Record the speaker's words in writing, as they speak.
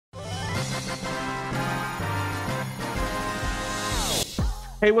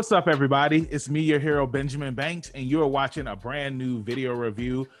Hey, what's up, everybody? It's me, your hero, Benjamin Banks, and you're watching a brand new video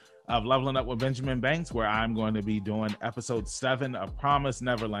review of Leveling Up with Benjamin Banks, where I'm going to be doing episode 7 of Promised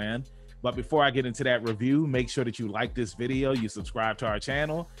Neverland. But before I get into that review, make sure that you like this video, you subscribe to our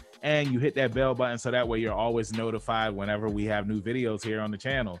channel, and you hit that bell button so that way you're always notified whenever we have new videos here on the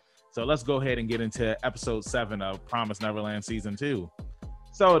channel. So let's go ahead and get into episode 7 of Promised Neverland Season 2.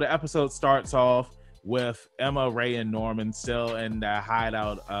 So the episode starts off with Emma, Ray, and Norman still in the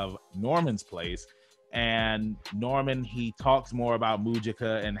hideout of Norman's place. And Norman, he talks more about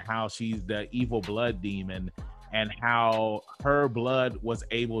Mujika and how she's the evil blood demon and how her blood was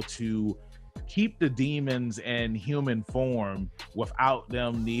able to keep the demons in human form without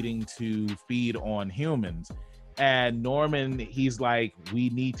them needing to feed on humans. And Norman, he's like, we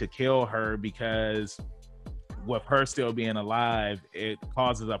need to kill her because with her still being alive, it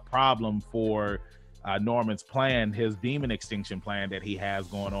causes a problem for Norman's plan, his demon extinction plan that he has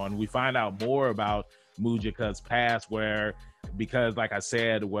going on. We find out more about Mujika's past, where, because like I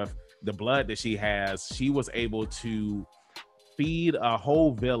said, with the blood that she has, she was able to feed a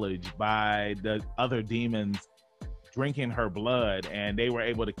whole village by the other demons drinking her blood, and they were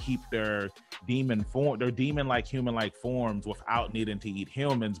able to keep their demon form, their demon-like human-like forms without needing to eat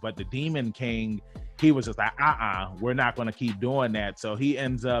humans. But the demon king, he was just like, we're not going to keep doing that. So he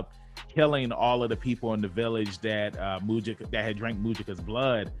ends up killing all of the people in the village that that had drank Mujika's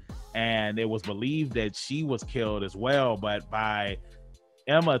blood, and it was believed that she was killed as well. But by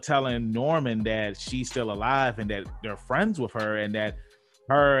Emma telling Norman that she's still alive and that they're friends with her, and that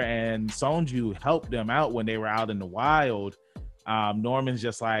her and Sonju helped them out when they were out in the wild, Norman's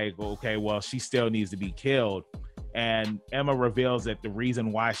just like, okay, well, she still needs to be killed. And Emma reveals that the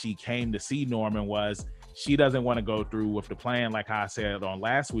reason why she came to see Norman was she doesn't want to go through with the plan, like I said on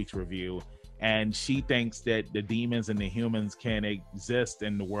last week's review. And she thinks that the demons and the humans can exist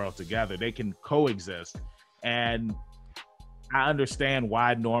in the world together. They can coexist. And I understand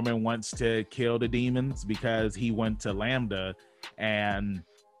why Norman wants to kill the demons, because he went to Lambda and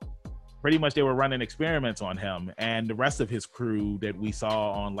pretty much they were running experiments on him and the rest of his crew that we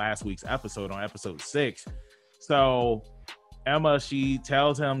saw on last week's episode, on episode 6. So Emma, she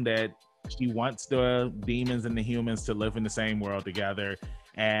tells him that she wants the demons and the humans to live in the same world together.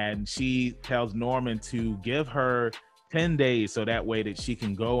 And she tells Norman to give her 10 days so that way that she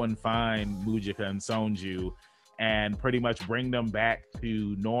can go and find Mujika and Sonju and pretty much bring them back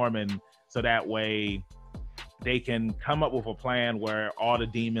to Norman, so that way they can come up with a plan where all the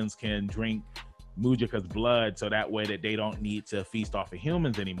demons can drink Mujika's blood, so that way that they don't need to feast off of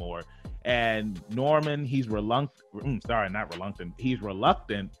humans anymore. And Norman, he's reluctant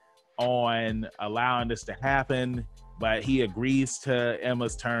on allowing this to happen, but he agrees to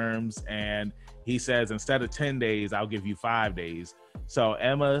Emma's terms, and he says, instead of 10 days, I'll give you 5 days. So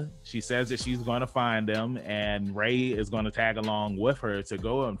Emma, she says that she's going to find them, and Ray is going to tag along with her to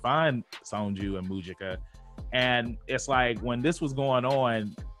go and find Sonju and Mujika. And it's like, when this was going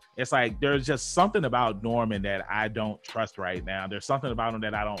on, it's like there's just something about Norman that I don't trust right now. There's something about him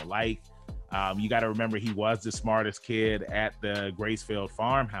that I don't like. You got to remember, he was the smartest kid at the Gracefield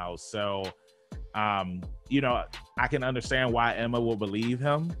farmhouse. So, you know, I can understand why Emma will believe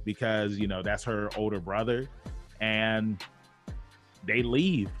him, because, you know, that's her older brother. And they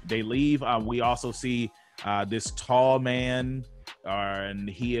leave. We also see this tall man, and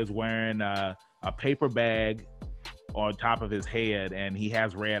he is wearing a paper bag on top of his head, and he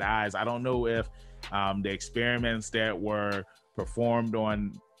has red eyes. I don't know if the experiments that were performed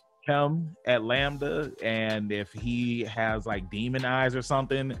on him at Lambda, and if he has like demon eyes or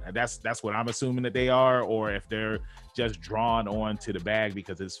something. That's what I'm assuming that they are, or if they're just drawn onto the bag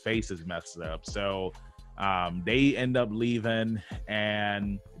because his face is messed up. So they end up leaving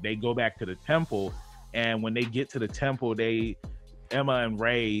and they go back to the temple. And when they get to the temple, Emma and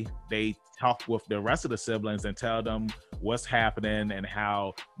Ray, they talk with the rest of the siblings and tell them what's happening and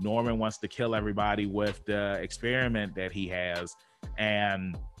how Norman wants to kill everybody with the experiment that he has.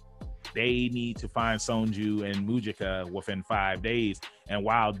 And they need to find Sonju and Mujika within 5 days. And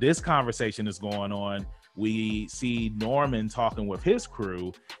while this conversation is going on, we see Norman talking with his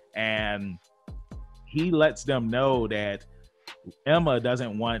crew, and he lets them know that Emma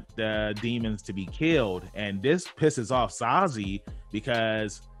doesn't want the demons to be killed. And this pisses off Sazi,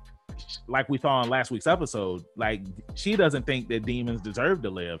 because like we saw in last week's episode, like, she doesn't think that demons deserve to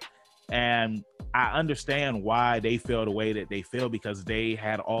live. And I understand why they feel the way that they feel, because they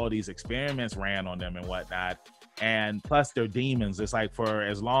had all these experiments ran on them and whatnot. And plus they're demons. It's like, for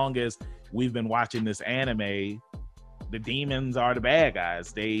as long as we've been watching this anime, the demons are the bad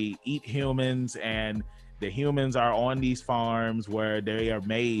guys. They eat humans, and the humans are on these farms where they are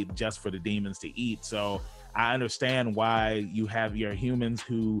made just for the demons to eat. So I understand why you have your humans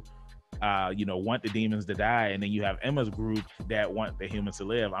who want the demons to die, and then you have Emma's group that want the humans to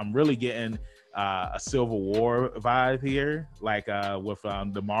live. I'm really getting a Civil War vibe here, like with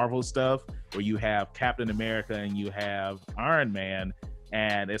the Marvel stuff, where you have Captain America and you have Iron Man,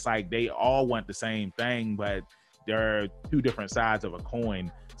 and it's like they all want the same thing, but they're two different sides of a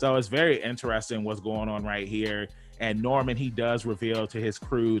coin. So it's very interesting what's going on right here. And Norman, he does reveal to his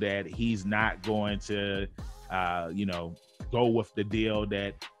crew that he's not going to go with the deal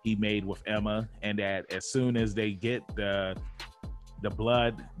that he made with Emma, and that as soon as they get the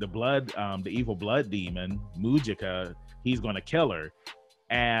evil blood demon Mujika, he's going to kill her.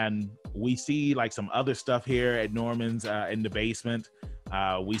 And we see like some other stuff here at Norman's in the basement.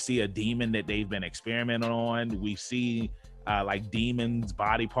 We see a demon that they've been experimenting on. We see like demons,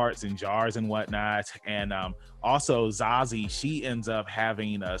 body parts in jars and whatnot. And also Zazie, she ends up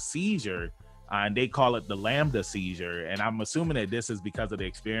having a seizure, and they call it the Lambda seizure. And I'm assuming that this is because of the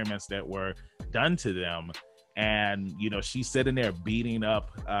experiments that were done to them. And, she's sitting there beating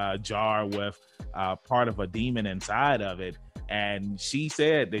up a jar with part of a demon inside of it. And she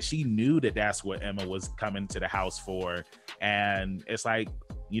said that she knew that that's what Emma was coming to the house for. And it's like,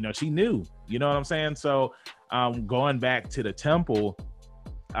 she knew, you know what I'm saying? So going back to the temple,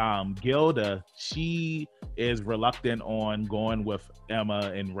 Gilda, she is reluctant on going with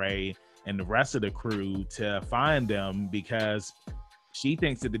Emma and Ray and the rest of the crew to find them, because she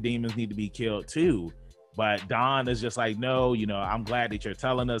thinks that the demons need to be killed too. But Don is just like, no, I'm glad that you're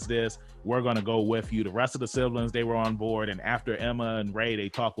telling us this. We're going to go with you. The rest of the siblings, they were on board. And after Emma and Ray, they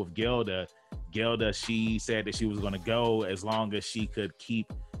talked with Gilda. Gilda, she said that she was going to go as long as she could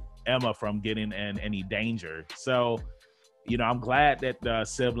keep Emma from getting in any danger. So, I'm glad that the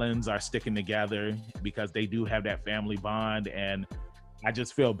siblings are sticking together, because they do have that family bond. And I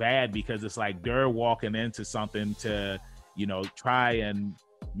just feel bad because it's like they're walking into something to, try and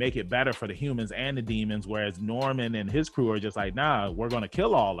make it better for the humans and the demons, whereas Norman and his crew are just like, nah, we're going to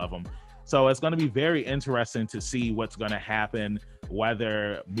kill all of them. So it's going to be very interesting to see what's going to happen,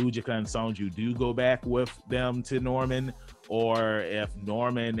 whether Mujika and Sonju do go back with them to Norman, or if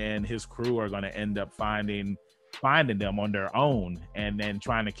Norman and his crew are going to end up finding them on their own and then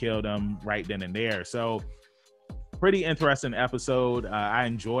trying to kill them right then and there. So pretty interesting episode. I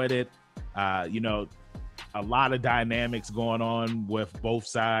enjoyed it. A lot of dynamics going on with both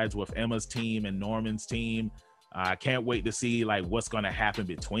sides, with Emma's team and Norman's team. I can't wait to see like what's going to happen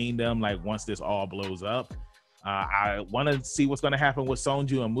between them, like once this all blows up. I want to see what's going to happen with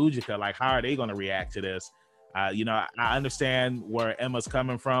Sonju and Mujika. Like, how are they going to react to this? I understand where Emma's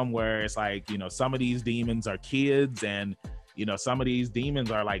coming from, where it's like, some of these demons are kids, and some of these demons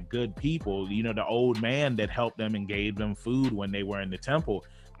are like good people. The old man that helped them and gave them food when they were in the temple,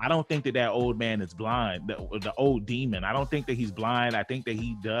 I don't think that old man is blind. The old demon, I don't think that he's blind. I think that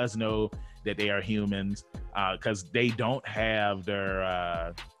he does know that they are humans, because they don't have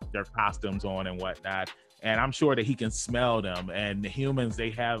their costumes on and whatnot. And I'm sure that he can smell them. And the humans,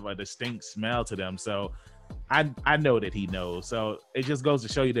 they have a distinct smell to them. So I know that he knows. So it just goes to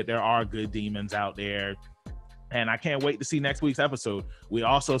show you that there are good demons out there. And I can't wait to see next week's episode. We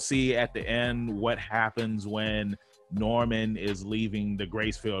also see at the end what happens when Norman is leaving the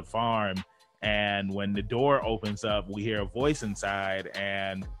Gracefield farm, and when the door opens up, we hear a voice inside,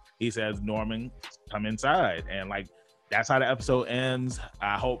 and he says, Norman, come inside. And like, that's how the episode ends.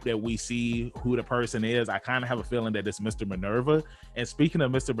 I hope that we see who the person is. I kind of have a feeling that it's Mr. Minerva. And speaking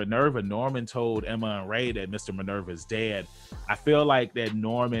of Mr. Minerva, Norman told Emma and Ray that Mr. Minerva is dead. I feel like that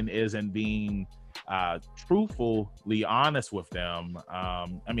Norman isn't being truthfully honest with them.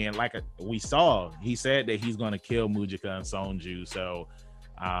 Like we saw, he said that he's going to kill Mujika and Sonju. So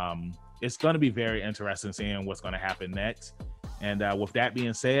it's going to be very interesting seeing what's going to happen next. And with that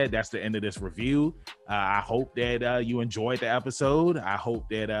being said, that's the end of this review. I hope that you enjoyed the episode. I hope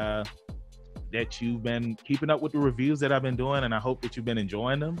that you've been keeping up with the reviews that I've been doing, and I hope that you've been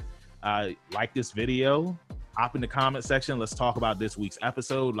enjoying them. Like this video, hop in the comment section. Let's talk about this week's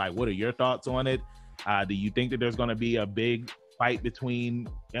episode. Like, what are your thoughts on it? Do you think that there's going to be a big fight between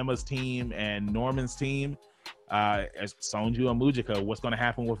Emma's team and Norman's team? As Sonju and Mujika, what's going to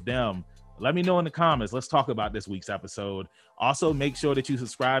happen with them? Let me know in the comments. Let's talk about this week's episode. Also, make sure that you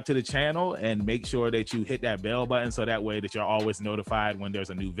subscribe to the channel and make sure that you hit that bell button so that way that you're always notified when there's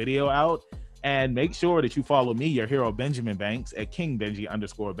a new video out. And make sure that you follow me, your hero Benjamin Banks, at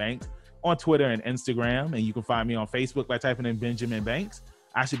KingBenji_Banks on Twitter and Instagram. And you can find me on Facebook by typing in Benjamin Banks.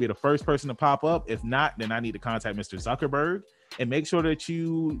 I should be the first person to pop up. If not, then I need to contact Mr. Zuckerberg. And make sure that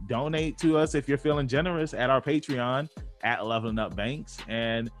you donate to us if you're feeling generous at our Patreon at Leveling Up Banks.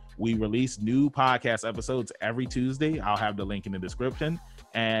 And we release new podcast episodes every Tuesday. I'll have the link in the description.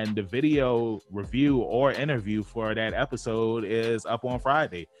 And the video review or interview for that episode is up on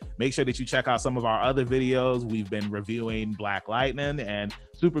Friday. Make sure that you check out some of our other videos. We've been reviewing Black Lightning, and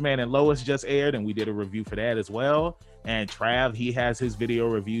Superman and Lois just aired, and we did a review for that as well. And Trav, he has his video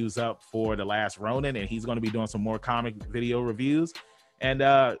reviews up for The Last Ronin, and he's going to be doing some more comic video reviews. And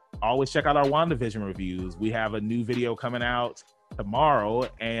always check out our WandaVision reviews. We have a new video coming out tomorrow,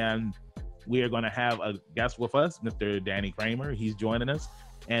 and we are going to have a guest with us, Mr. Danny Kramer. He's joining us,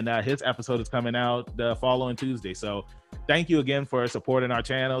 and his episode is coming out the following Tuesday. So thank you again for supporting our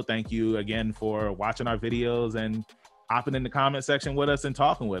channel. Thank you again for watching our videos and hopping in the comment section with us and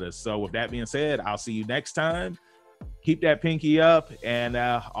talking with us. So with that being said, I'll see you next time. Keep that pinky up, and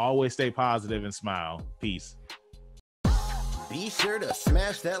always stay positive and smile. Peace. Be sure to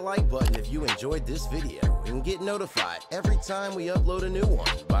smash that like button if you enjoyed this video and get notified every time we upload a new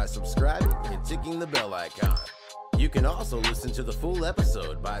one by subscribing and ticking the bell icon. You can also listen to the full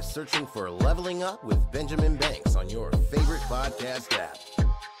episode by searching for Leveling Up with Benjamin Banks on your favorite podcast app.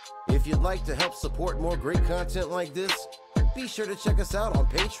 If you'd like to help support more great content like this, be sure to check us out on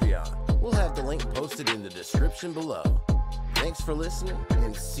Patreon. We'll have the link posted in the description below. Thanks for listening,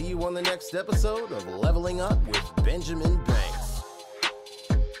 and see you on the next episode of Leveling Up with Benjamin Banks.